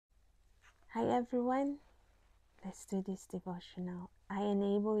Hi everyone, let's do this devotional. I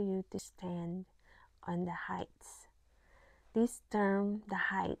enable you to stand on the heights. This term,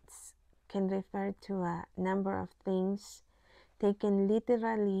 the heights, can refer to a number of things. Taken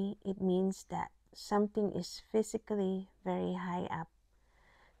literally, it means that something is physically very high up.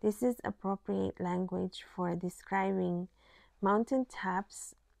 This is appropriate language for describing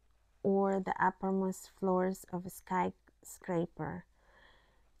mountaintops or the uppermost floors of a skyscraper.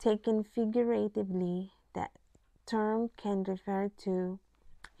 Taken figuratively, the term can refer to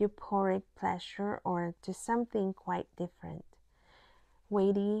euphoric pleasure or to something quite different.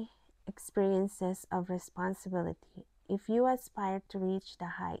 Weighty experiences of responsibility. If you aspire to reach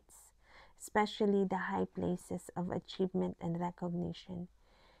the heights, especially the high places of achievement and recognition,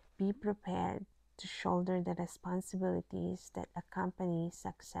 be prepared to shoulder the responsibilities that accompany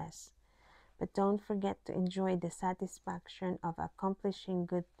success. But don't forget to enjoy the satisfaction of accomplishing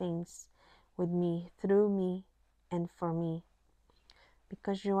good things with me, through me, and for me.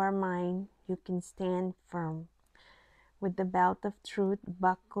 Because you are mine, you can stand firm, with the belt of truth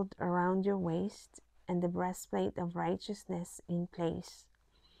buckled around your waist and the breastplate of righteousness in place.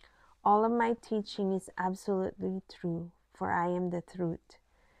 All of my teaching is absolutely true, for I am the truth.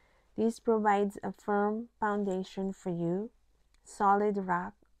 This provides a firm foundation for you, solid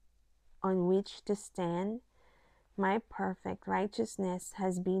rock on which to stand. My perfect righteousness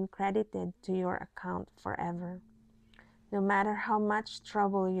has been credited to your account forever. No matter how much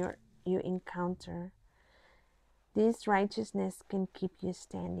trouble you encounter, this righteousness can keep you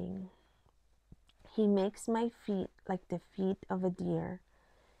standing. He makes my feet like the feet of a deer.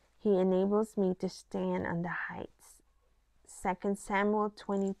 He enables me to stand on the heights. 2 Samuel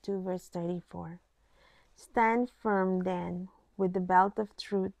 22 verse 34. Stand firm then, with the belt of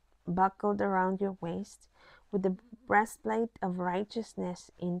truth buckled around your waist, with the breastplate of righteousness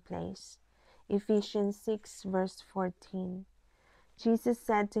in place. Ephesians 6 verse 14. Jesus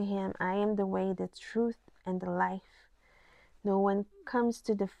said to him, I am the way, the truth, and the life. No one comes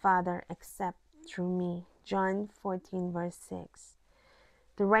to the Father except through me. John 14 verse 6.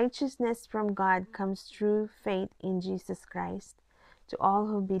 The righteousness from God comes through faith in Jesus Christ to all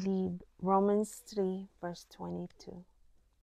who believe. Romans 3 verse 22.